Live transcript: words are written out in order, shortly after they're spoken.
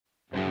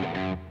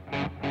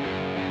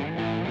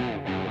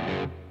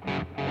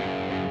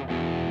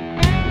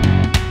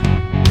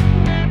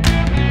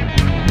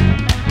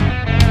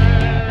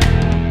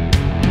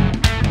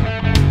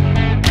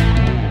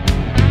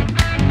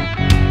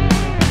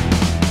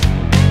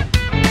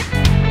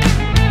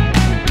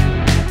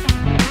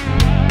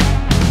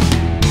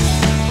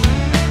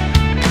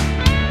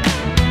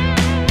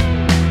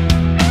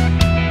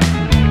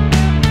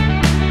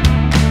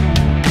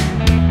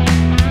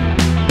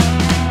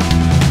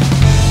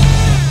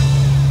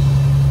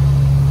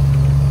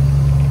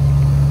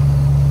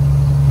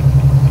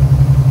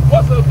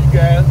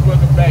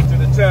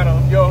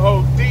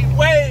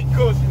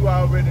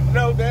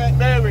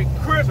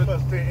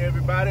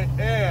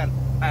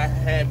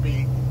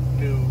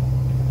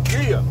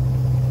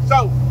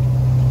So,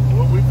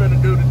 what we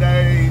finna do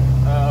today,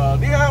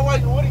 Dion,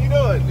 what are you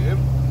doing? You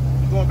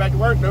going back to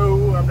work?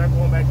 No, I'm not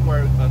going back to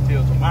work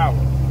until tomorrow.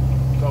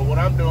 So what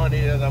I'm doing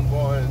is I'm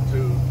going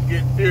to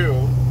get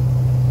fuel,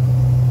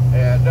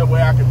 and that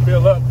way I can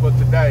fill up for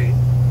today.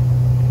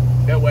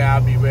 That way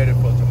I'll be ready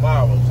for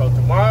tomorrow. So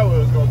tomorrow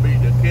is going to be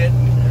the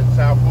Kenton and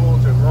South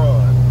Fulton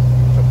run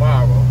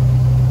tomorrow.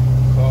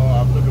 So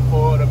I'm looking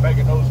forward to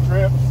making those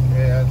trips.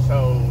 And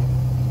so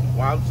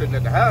while I'm sitting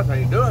at the house, I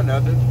ain't doing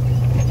nothing.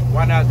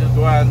 Why not just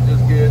go out and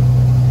just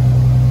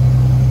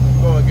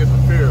go and get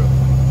some fuel?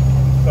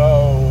 So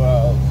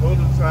as soon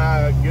as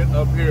I get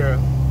up here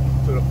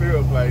to the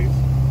fuel place,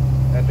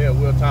 and then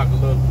we'll talk a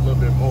little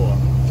bit more.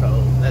 So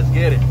let's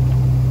get it.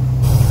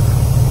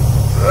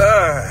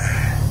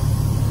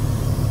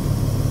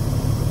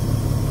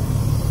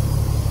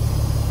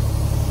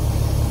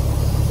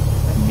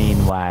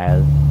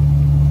 Meanwhile.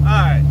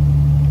 Alright.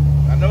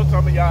 I know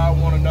some of y'all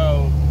want to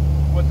know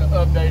what the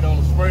update on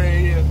the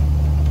spray is.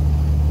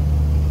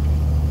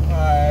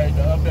 Alright,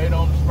 the update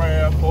on the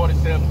sprayer,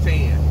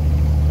 4710.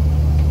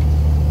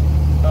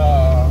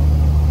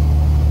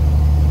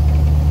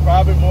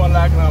 Probably more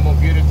likely I'm gonna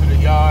get it to the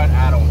yard.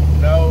 I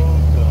don't know.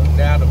 Cause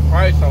now the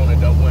price on it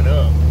done went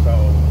up. So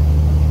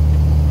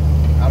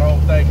I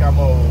don't think I'm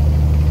gonna.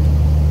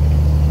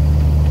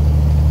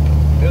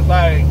 It's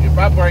like if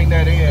I bring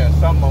that in,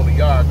 something on the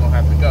yard gonna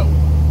have to go.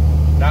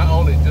 Not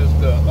only just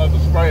the other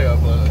sprayer,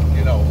 but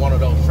you know, one of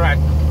those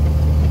tractors.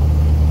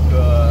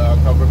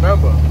 Cause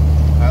remember,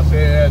 I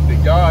said the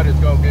yard is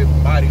gonna get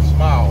mighty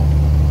small.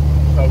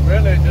 So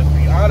really, just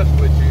be honest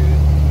with you,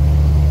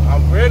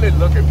 I'm really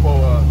looking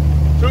for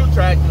 2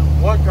 tractors,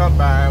 1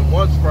 combine,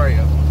 1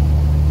 sprayer,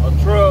 a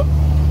truck,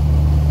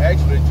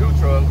 actually 2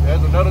 trucks.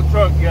 There's another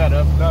truck, yeah,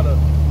 that's another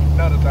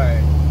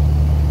thing.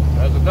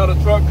 There's another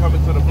truck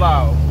coming to the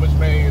block, which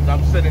means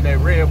I'm sending that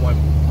red one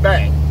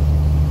back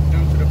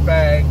due to the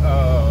fact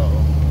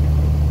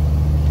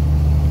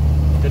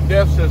the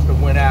DEF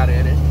system went out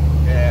in it,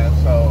 and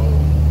so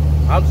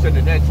I'm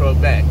sending that truck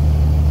back.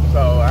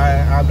 So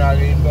I'm not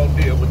even gonna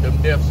deal with them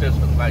DEF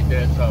systems like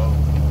that. So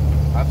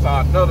I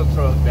saw another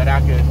truck that I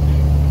can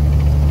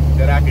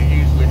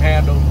easily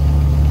handle,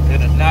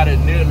 and it's not as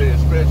nearly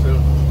expensive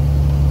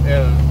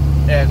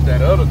as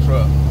that other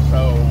truck.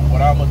 So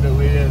what I'm gonna do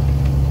is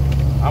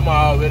I'm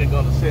already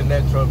gonna send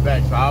that truck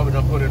back. So I already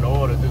done put in the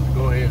order just to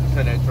go ahead and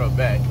send that truck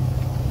back.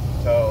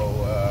 So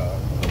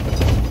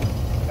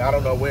I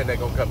don't know when they're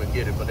gonna come and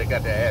get it, but they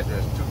got their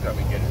address to come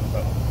and get it.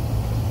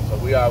 So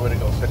we already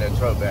gonna send that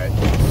truck back.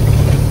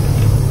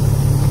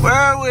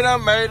 Well, we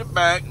done made it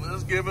back.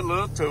 Let's give it a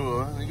little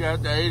tour. We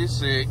got the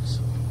 86.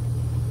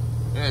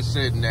 That's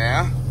sitting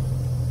there.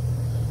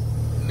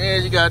 And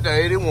then you got the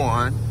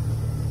 81.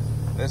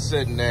 That's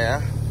sitting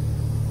there.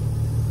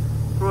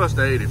 Of course,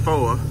 the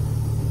 84.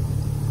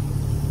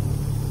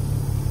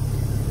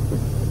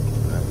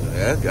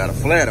 That's got a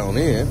flat on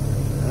it.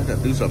 I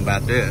gotta do something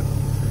about that.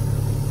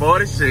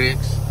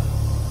 46.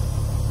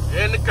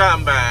 In the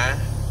combine.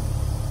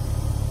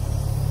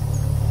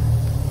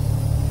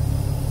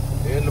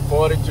 In the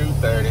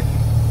 4230.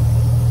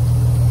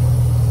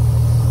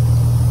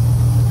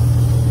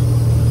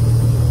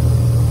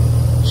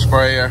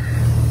 Sprayer.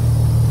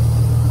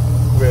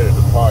 Ready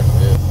to park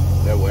this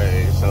that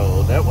way.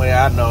 So that way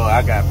I know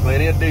I got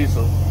plenty of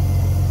diesel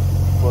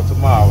for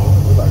tomorrow.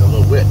 It's like a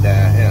little wet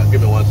down here.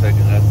 Give me 1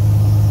 second. I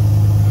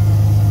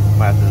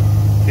might have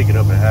to kick it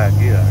up in high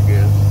gear, I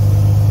guess.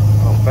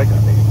 I don't think I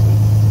need to.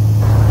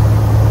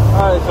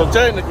 Alright, so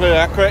technically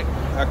I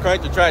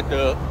cranked the tractor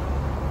up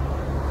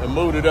and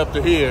moved it up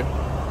to here.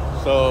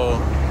 So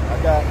I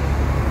got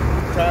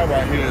the tire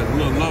right here is a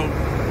little low.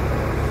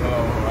 So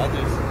I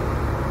just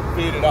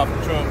feed it off the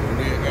trunk and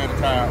then add the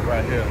tire out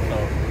right here. So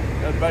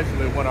that's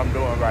basically what I'm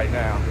doing right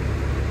now.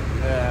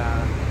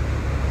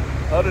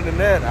 Other than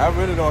that, I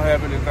really don't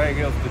have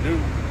anything else to do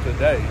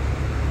today.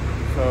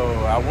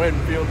 So I went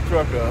and filled the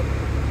truck up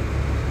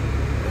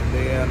and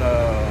then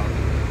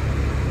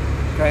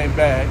came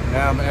back.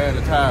 Now I'm adding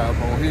the tire up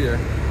on here.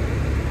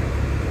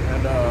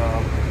 And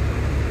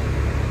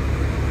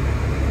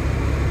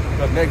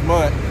because next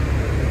month,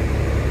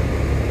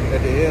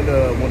 at the end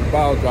of when the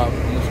ball drops,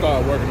 I'm gonna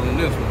start working on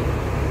this one.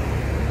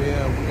 And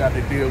then we got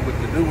to deal with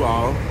the new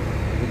wall.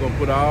 We're gonna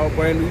put all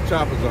brand new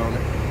choppers on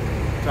it.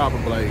 Chopper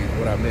blades,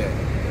 what I meant.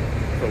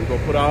 So we're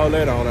gonna put all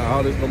that on it.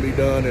 All this gonna be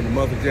done in the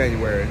month of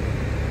January.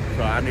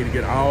 So I need to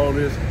get all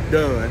this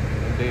done,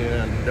 and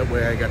then that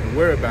way I ain't got to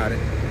worry about it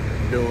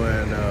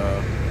doing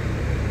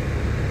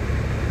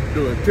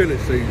tillage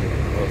season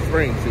or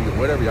spring season,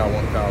 whatever y'all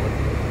want to call it.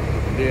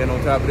 And then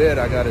on top of that,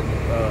 I got to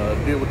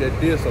deal with that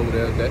disc over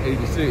there, that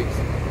 86.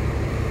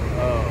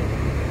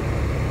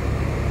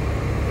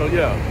 So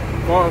yeah,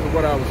 as far as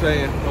what I was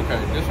saying,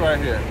 okay, this right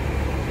here,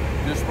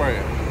 this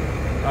sprayer.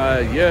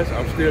 Yes,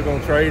 I'm still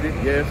gonna trade it.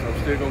 Yes, I'm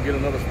still gonna get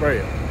another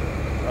sprayer.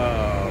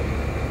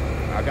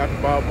 I got the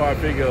ballpark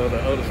figure of the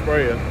other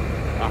sprayer,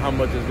 how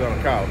much it's gonna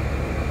cost.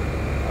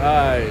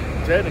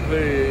 Technically,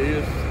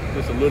 it's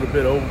just a little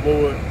bit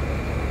overboard.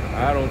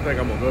 I don't think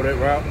I'm gonna go that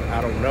route.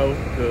 I don't know,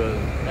 because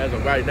as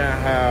of right now,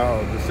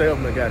 how the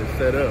salesman got it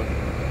set up,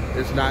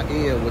 it's not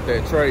in with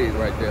that trade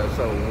right there.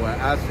 So what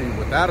I see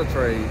without a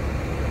trade,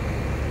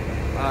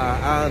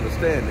 I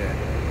understand that.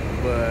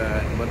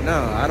 But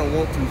no, I don't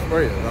want 2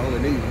 sprayers. I only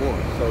need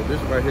 1. So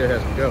this right here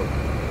has to go.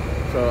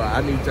 So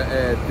I need to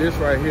add this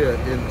right here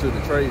into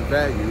the trade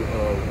value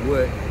of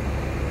what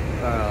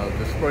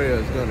the sprayer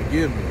is gonna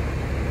give me.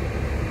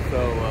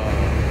 So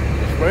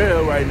the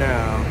sprayer right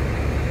now,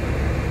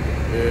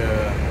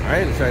 yeah, I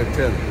ain't ashamed to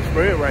tell you. The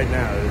sprayer right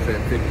now is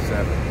at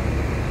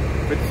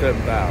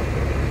 57,000.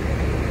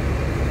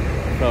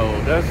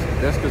 So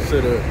that's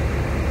considered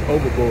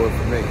overboard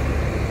for me.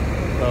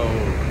 So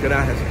can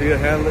I still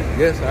handle it?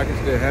 Yes, I can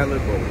still handle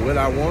it, but will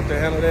I want to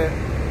handle that?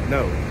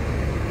 No.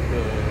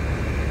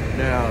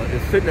 Now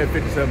it's sitting at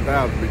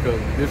 57,000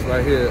 because this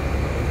right here,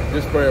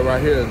 this sprayer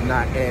right here is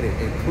not added,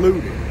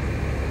 included.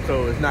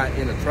 So it's not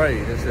in a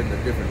trade. It's in a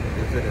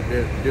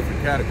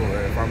different category,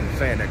 if I'm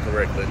saying that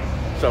correctly.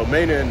 So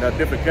meaning a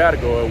different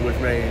category, which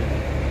means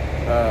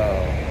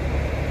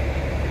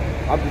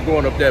I'm just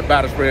going up there,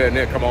 buy the sprayer, and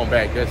then come on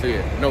back. That's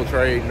it. No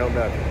trade, no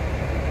nothing.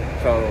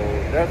 So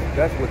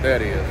that's what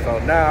that is. So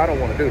now I don't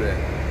want to do that.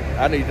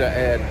 I need to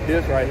add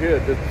this right here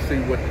just to see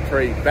what the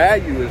trade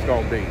value is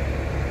going to be.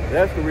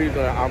 That's the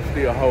reason I'm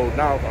still holding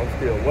off. I'm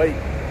still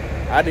waiting.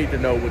 I need to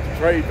know what the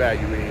trade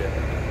value is.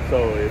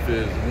 So if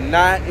it's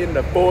not in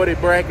the 40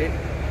 bracket,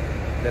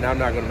 then I'm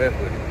not going to mess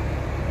with it.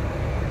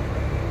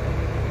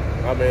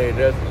 I mean,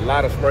 there's a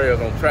lot of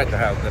sprayers on Tractor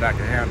House that I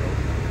can handle.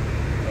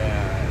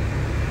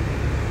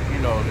 You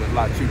know, there's a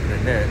lot cheaper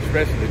than that,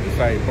 especially the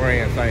same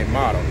brand, same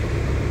model.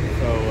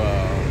 So,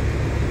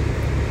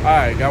 all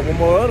right, got one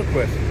more other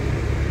question.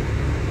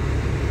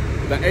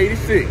 The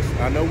 86,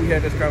 I know we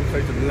had this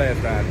conversation the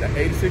last time, the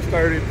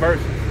 8630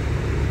 versus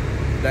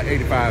the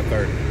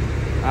 8530.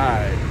 All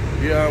right,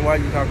 yeah, why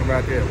you talking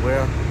about that?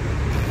 Well,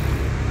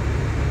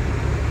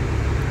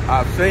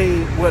 I've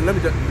seen, well, let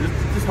me just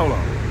hold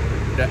on.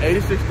 The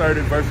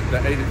 8630 versus the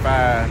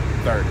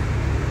 8530.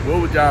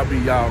 What would y'all be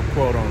y'all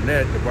quote on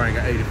that to bring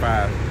an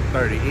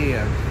 8530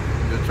 in,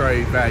 the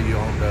trade value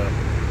on the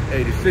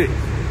 86?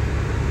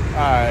 All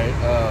right,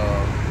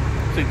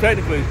 see,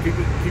 technically,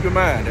 keep in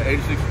mind, the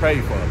 86 is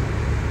paid for.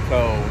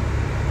 So,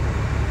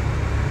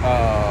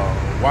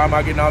 why am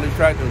I getting all these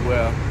tractors?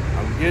 Well,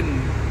 I'm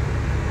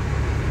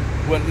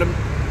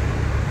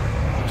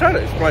trying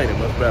to explain it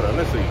much better.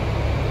 Let's see.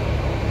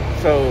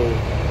 So,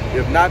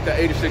 if not the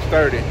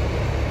 8630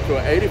 to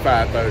an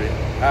 8530,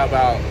 how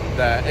about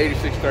the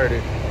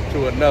 8630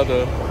 to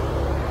another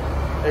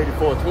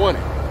 8420?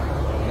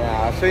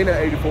 Now, I've seen the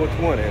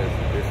 8420.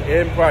 It's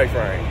in price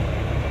range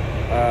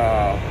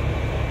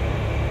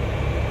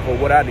for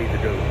what I need to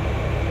do.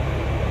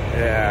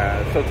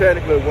 Yeah, so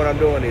technically what I'm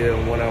doing is,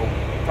 when I'm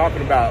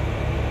talking about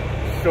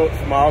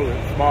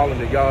smalling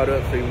the yard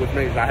up, see, which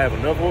means I have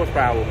enough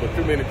horsepower but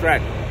too many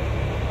tractors.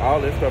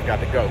 All this stuff got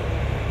to go.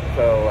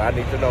 So I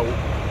need to know.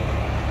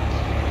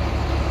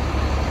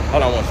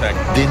 Hold on one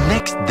second. The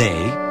next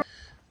day.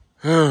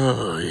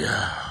 Oh,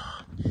 yeah.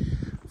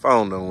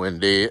 Phone done went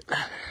dead.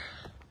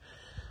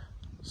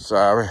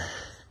 Sorry.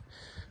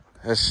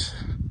 Let's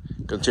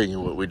continue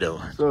what we're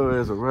doing. So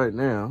as of right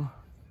now,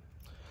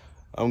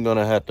 I'm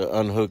gonna have to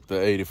unhook the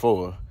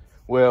 84.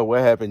 Well, what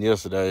happened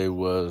yesterday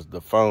was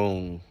the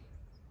phone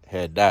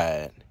had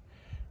died,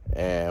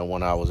 and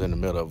when I was in the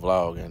middle of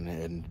vlogging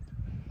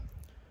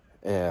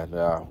and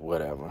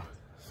whatever.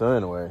 So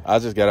anyway, I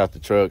just got out the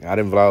truck. I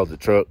didn't vlog the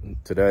truck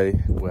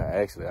today. Well,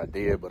 actually I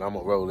did, but I'm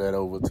gonna roll that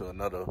over to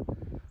another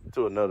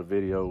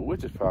video,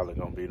 which is probably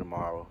gonna be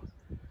tomorrow.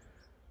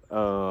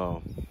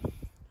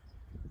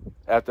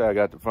 After I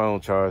got the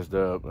phone charged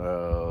up,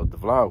 the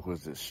vlog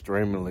was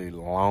extremely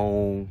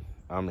long.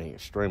 I mean,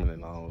 extremely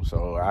long.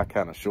 So I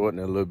kind of shortened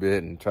it a little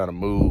bit and try to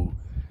move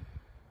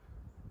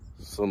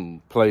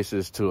some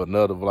places to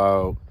another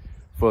vlog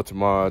for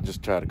tomorrow.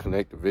 Just try to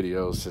connect the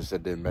videos since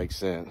that didn't make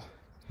sense.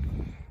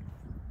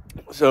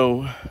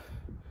 So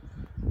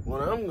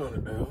what I'm gonna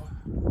do,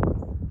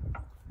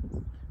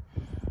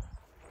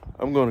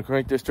 I'm gonna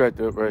crank this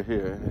tractor up right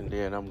here, and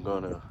then I'm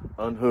gonna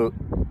unhook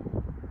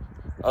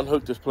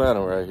this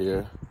planter right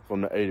here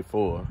from the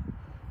 84.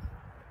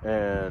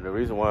 And the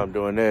reason why I'm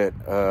doing that,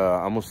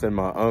 I'm gonna send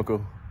my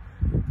uncle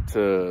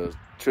to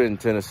Trenton,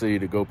 Tennessee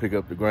to go pick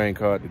up the grain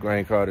cart. The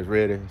grain cart is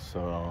ready, so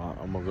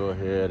I'm gonna go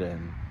ahead,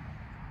 and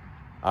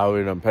I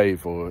already done paid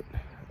for it.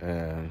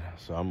 And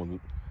so I'm gonna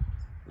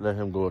let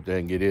him go up there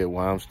and get it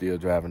while I'm still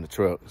driving the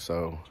truck.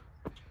 So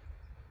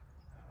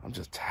I'm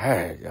just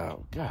tired,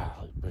 y'all.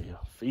 Golly, but your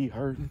feet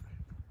hurting.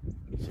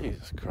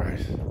 Jesus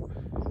Christ.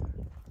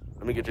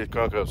 Let me get this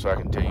crunk up so I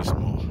can tell you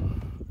some more.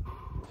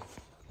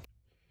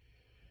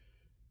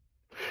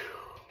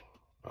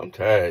 I'm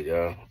tired,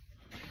 y'all.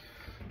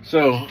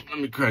 So let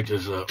me crank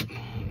this up.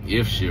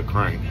 If she'll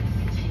crank.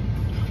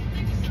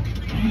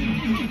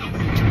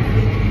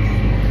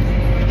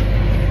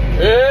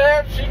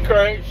 Yeah, she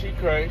cranked.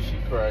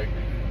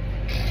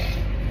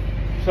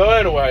 So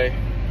anyway,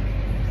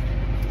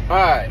 all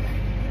right.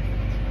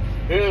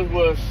 Here's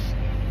what's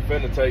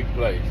finna take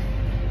place.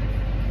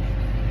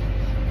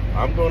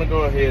 I'm gonna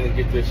go ahead and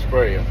get this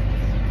sprayer,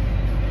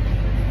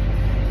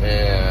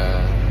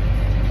 and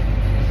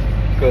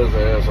because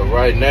as of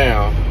right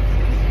now,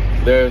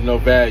 there's no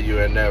value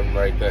in that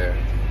right there.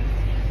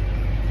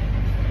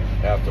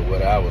 After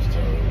what I was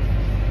told,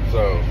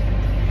 so,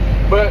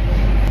 but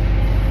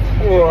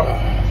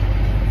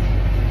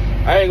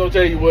I ain't gonna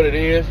tell you what it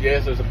is.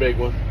 Yes, it's a big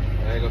one.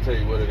 I ain't gonna tell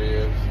you what it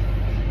is.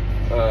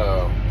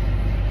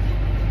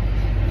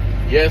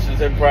 Yes,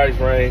 it's in price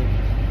range.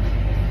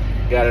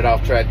 Got it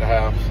off Tractor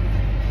House.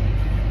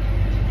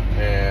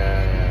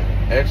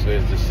 And actually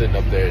it's just sitting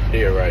up there at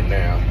Deere right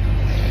now.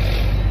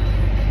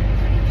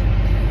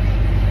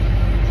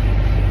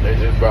 They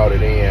just brought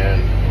it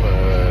in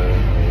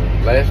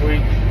last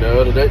week, the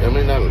other day. I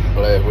mean, not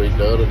last week,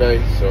 the other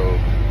day. So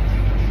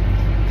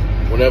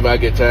whenever I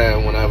get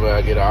time, whenever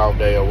I get an off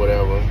day or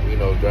whatever, you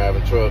know,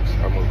 driving trucks,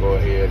 I'm gonna go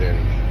ahead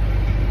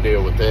and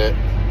deal with that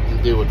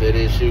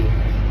issue.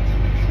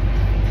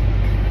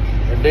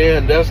 And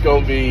then that's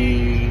gonna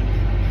be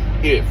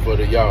it for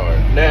the yard.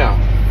 Now,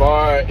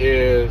 far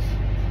as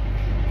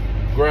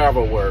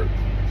gravel work,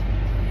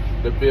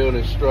 the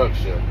building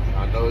structure,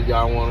 I know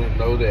y'all want to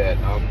know that.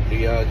 I'm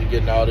Dion, you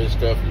getting all this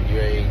stuff and you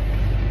ain't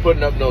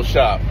putting up no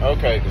shop.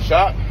 Okay, the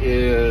shop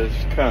is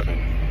coming.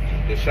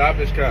 The shop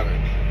is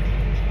coming.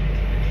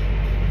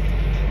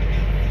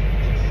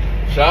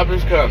 Shop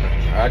is coming.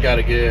 I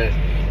gotta get,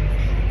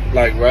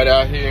 like, right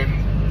out here,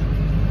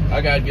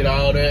 I gotta get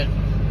all that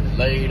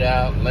laid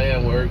out,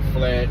 land work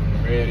flat,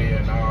 ready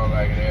and all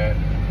like that.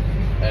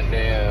 And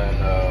then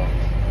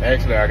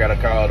actually I gotta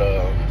call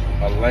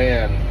a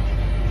land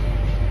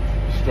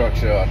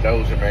structure, a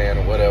dozer man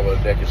or whatever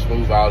that can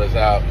smooth all this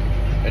out.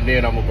 And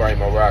then I'm gonna bring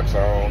my rocks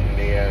on and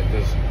then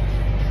just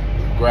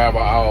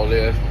gravel all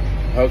this.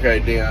 Okay,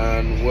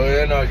 Dion,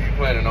 when are you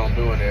planning on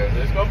doing this?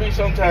 It's gonna be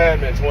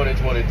sometime in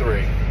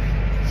 2023.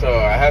 So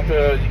I have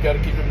to, you gotta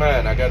keep in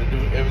mind, I gotta do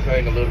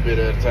everything a little bit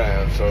at a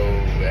time. So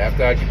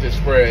after I get this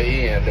sprayer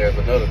in, there's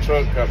another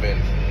truck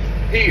coming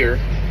here,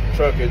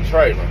 truck and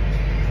trailer.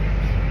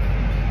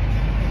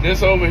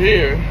 This over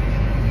here,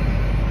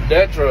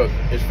 that truck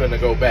is finna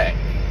go back.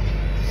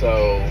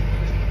 So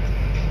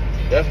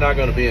that's not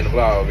gonna be in the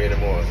vlog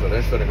anymore. So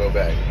that's finna go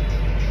back.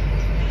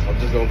 I'm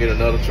just gonna get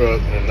another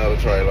truck and another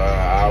trailer.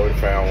 I already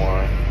found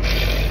one.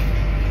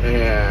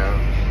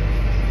 And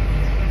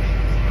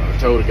I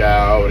told the guy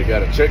I already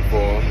got a check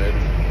for him, and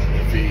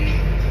if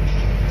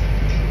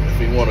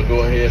he want to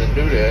go ahead and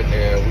do that,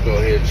 then we go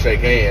ahead and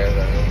shake hands.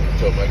 I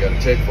told him I got a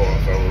check for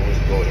him, so we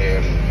can go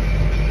ahead and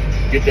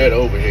get that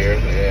over here,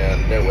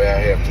 and that way I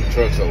have 2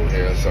 trucks over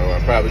here. So I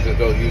probably just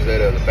go use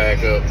that as a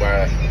backup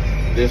while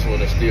this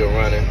one is still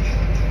running.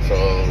 So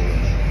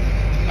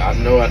I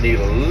know I need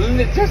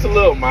just a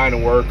little minor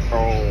work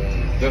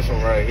on this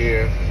one right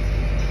here.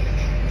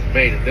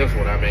 Mainly this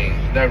one, I mean,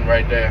 that one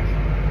right there.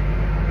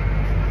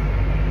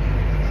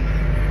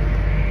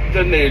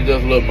 Just need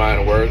just a little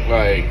minor work,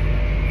 like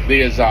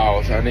the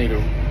exhaust.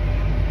 The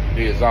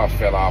exhaust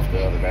fell off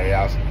the other day.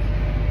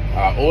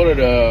 I ordered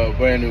a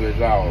brand new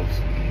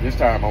exhaust. This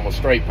time I'm gonna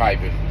straight pipe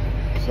it.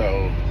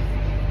 So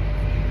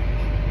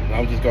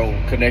I'm just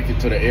gonna connect it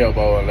to the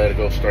elbow and let it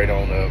go straight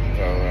on up.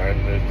 So I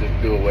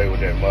just do away with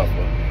that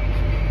muffler.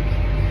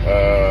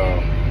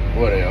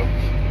 What else?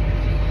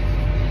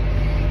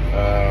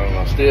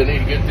 I still need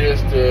to get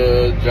this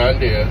to John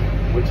Deere,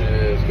 which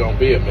is gonna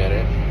be a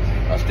minute.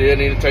 I still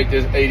need to take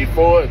this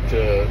 84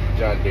 to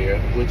John Deere,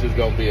 which is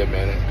gonna be a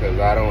minute because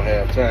I don't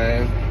have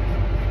time.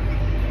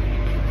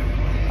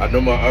 I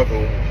know my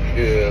uncle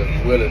is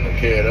willing to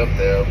carry it up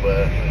there,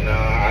 but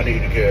nah, I need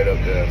to carry it up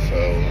there.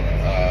 So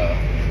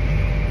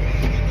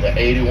the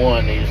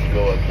 81 needs to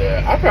go up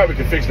there. I probably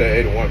could fix that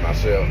 81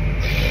 myself.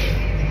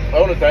 The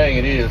only thing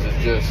it is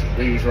just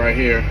these right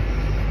here.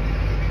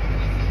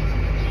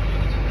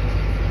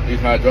 These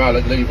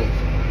hydraulic levers.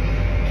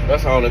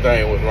 That's the only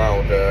thing was wrong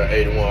with the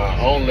 81.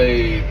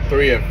 Only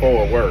 3 and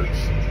 4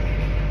 works.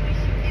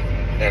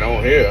 And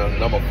on here,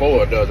 number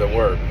 4 doesn't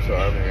work. So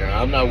I mean,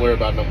 I'm not worried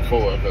about number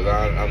 4 because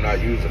I'm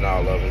not using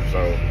all of them.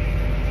 So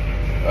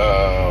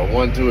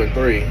 1, 2, and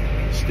 3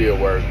 still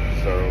work.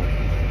 So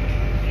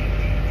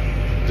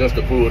just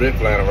to pull this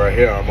planter right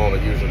here, I'm only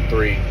using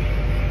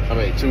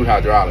 2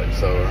 hydraulics.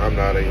 So I'm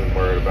not even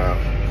worried about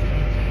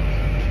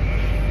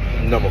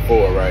number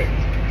 4 right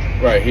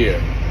here.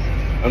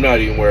 I'm not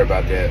even worried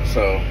about that.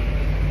 So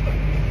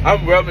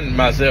I'm rubbing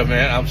myself,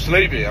 man. I'm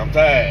sleepy. I'm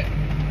tired.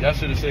 Y'all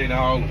should have seen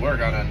all the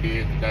work I done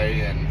did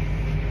today. And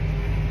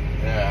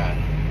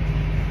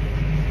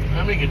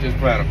let me get this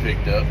planter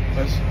picked up.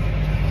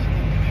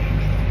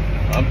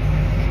 I'm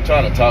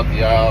trying to talk to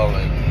y'all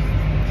and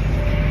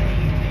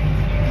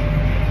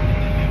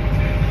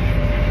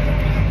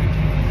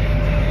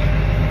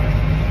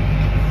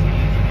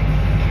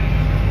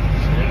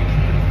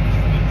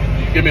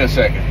give me a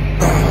second.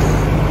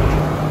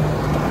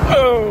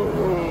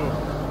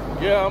 Oh,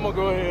 yeah, I'm gonna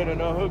go ahead and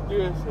unhook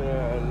this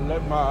and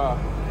let my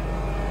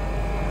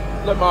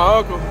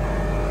uncle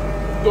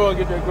go and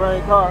get that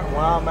grain cart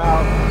while I'm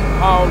out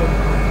hauling.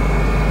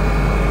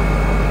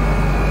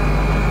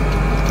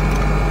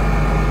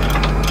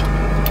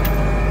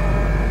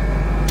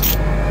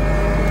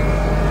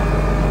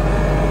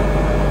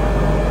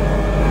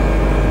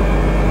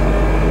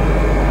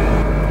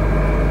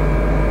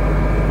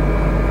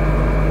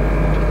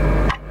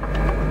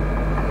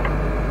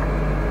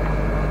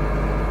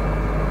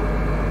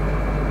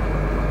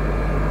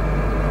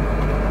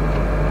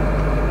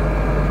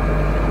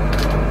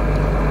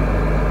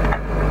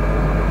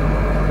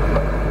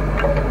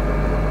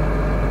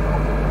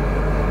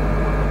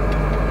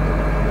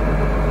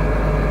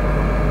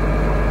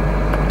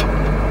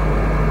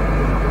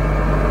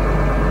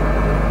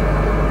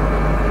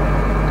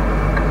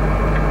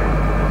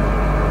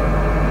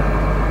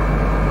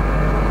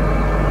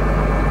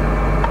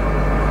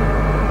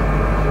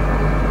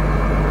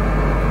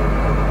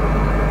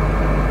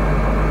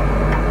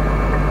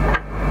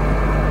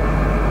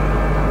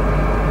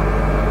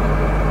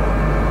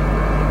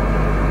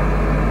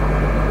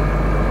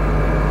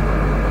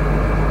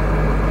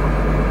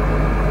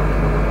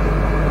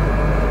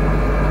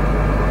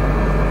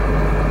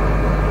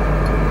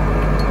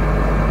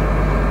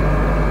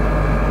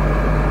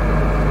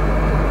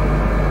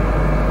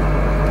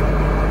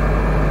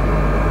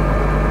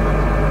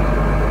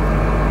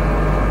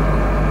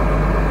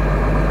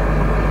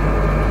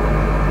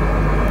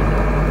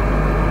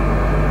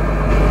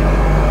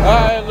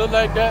 look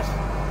like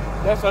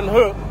that's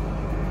unhooked.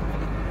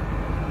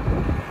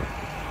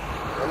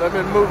 So let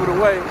me move it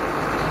away.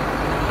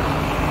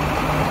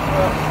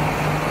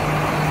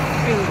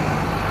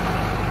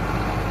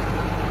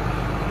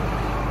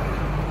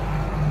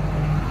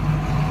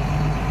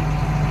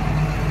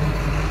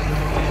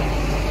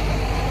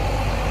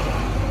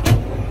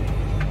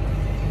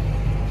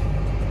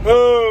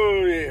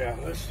 Oh yeah,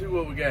 let's see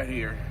what we got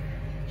here.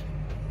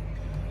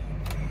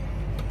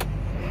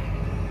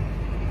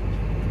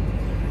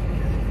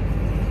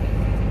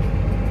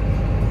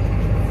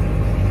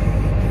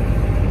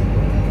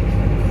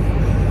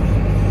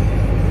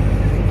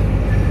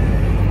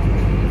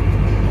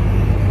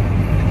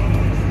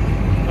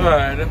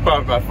 Alright, that's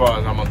probably about as far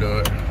as I'm gonna do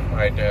it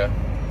right there.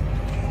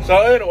 So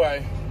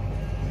anyway,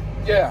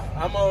 yeah,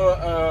 I'm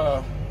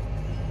gonna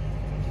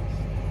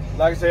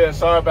like I said,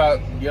 sorry about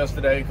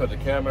yesterday because the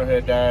camera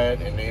had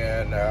died and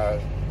then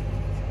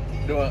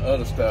doing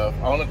other stuff.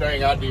 Only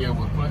thing I did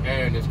was put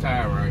air in this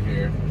tire right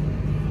here.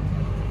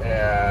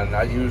 And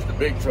I used the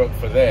big truck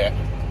for that.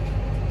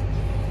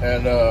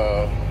 And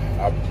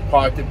I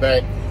parked it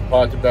back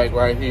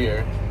right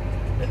here.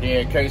 And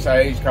then Case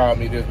IH called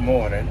me this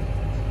morning.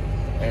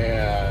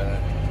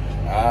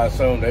 And I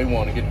assume they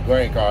want to get the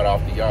grain cart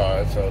off the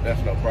yard, so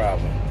that's no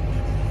problem.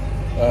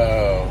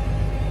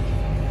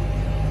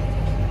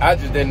 I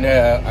just didn't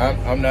have,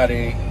 I'm not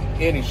in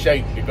any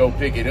shape to go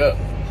pick it up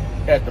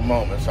at the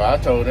moment. So I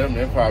told them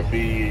it'll probably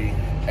be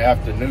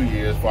after New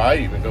Year's before I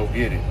even go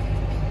get it.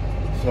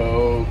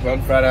 So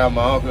come Friday out,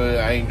 my uncle,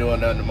 I ain't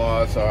doing nothing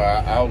tomorrow. So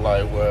I was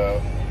like,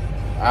 well,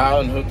 I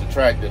unhooked the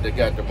tractor that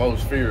got the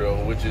most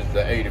fuel, which is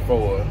the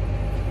 84.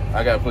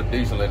 I got to put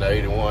diesel in the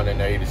 81 and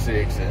the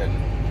 86.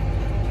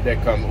 And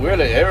that come,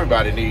 really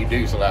everybody need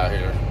diesel out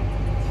here.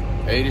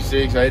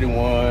 86,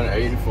 81,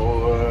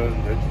 84,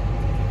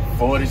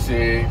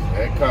 46,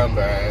 that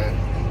combine.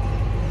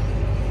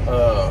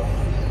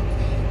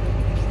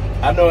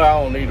 I know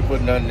I don't need to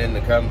put nothing in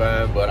the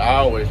combine, but I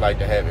always like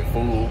to have it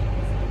full.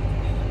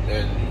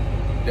 And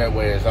that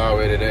way it's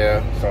already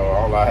there. So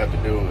all I have to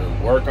do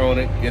is work on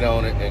it, get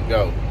on it, and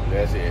go.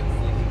 That's it.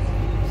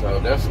 So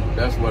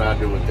that's what I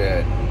do with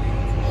that.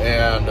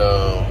 And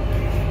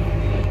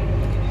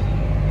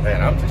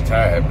man, I'm just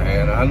tired,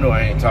 man. I know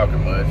I ain't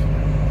talking much.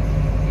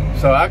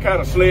 So I kind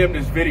of slimmed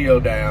this video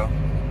down.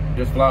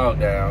 This vlog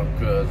down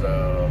because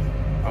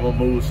I'm gonna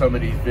move some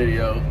of these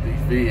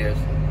vids.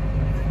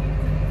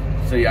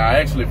 See, I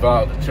actually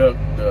vlogged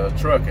the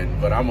trucking,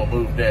 but I'm gonna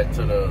move that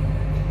to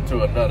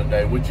another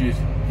day, which is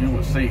you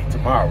will see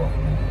tomorrow.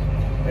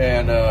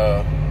 And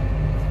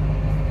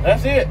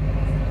that's it.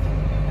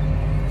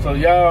 So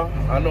y'all,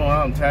 I know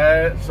I'm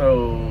tired,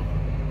 so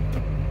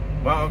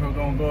my uncle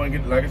gonna go and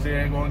get, like I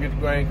said, going to get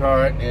the grain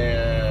cart,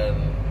 and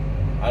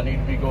I need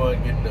to be going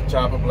and get the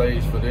chopper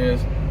blades for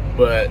this,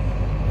 but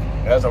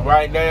as of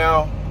right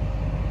now,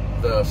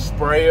 the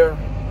sprayer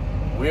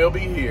will be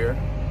here.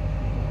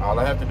 All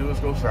I have to do is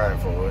go sign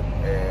for it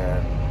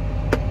and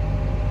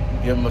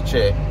give them a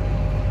check.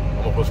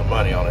 I'm gonna put some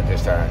money on it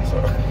this time,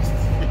 so.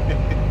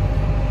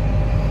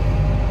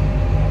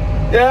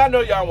 Yeah, I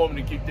know y'all want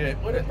me to keep that,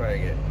 where that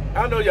thing at?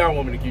 I know y'all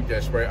want me to keep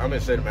that sprayer. I'm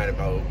in cinematic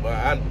mode, but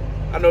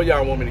I know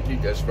y'all want me to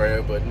keep that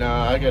sprayer, but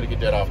nah, I gotta get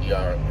that off the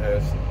yard.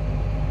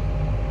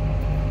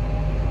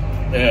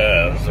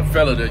 Yeah, there's a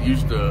fella that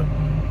used to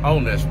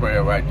own that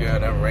sprayer right there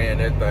that ran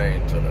that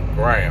thing to the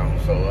ground.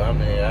 So I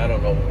mean, I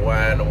don't know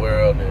why in the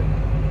world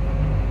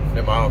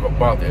that my uncle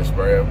bought that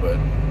sprayer, but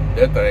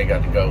that thing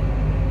got to go.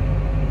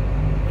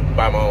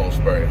 Buy my own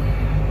sprayer.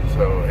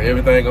 So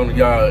everything on the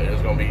yard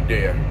is gonna be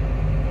there.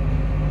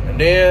 And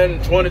then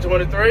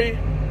 2023,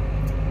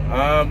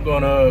 I'm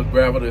gonna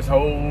gravel this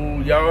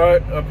whole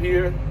yard up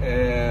here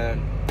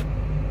and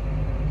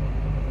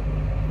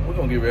we're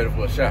gonna get ready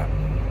for a shot.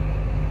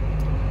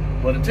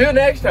 But until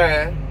next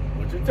time,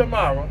 which is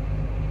tomorrow,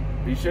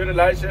 be sure to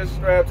like, share,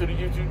 subscribe to the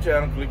YouTube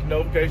channel. Click the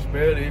notification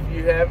bell. If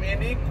you have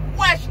any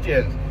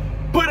questions,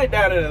 put it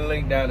down in the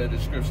link down in the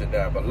description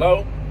down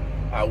below.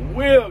 I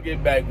will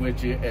get back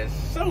with you as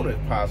soon as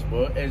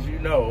possible. As you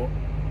know,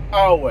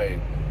 always,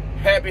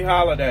 happy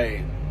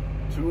holidays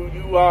to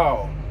you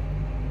all.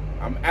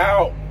 I'm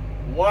out.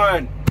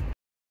 1.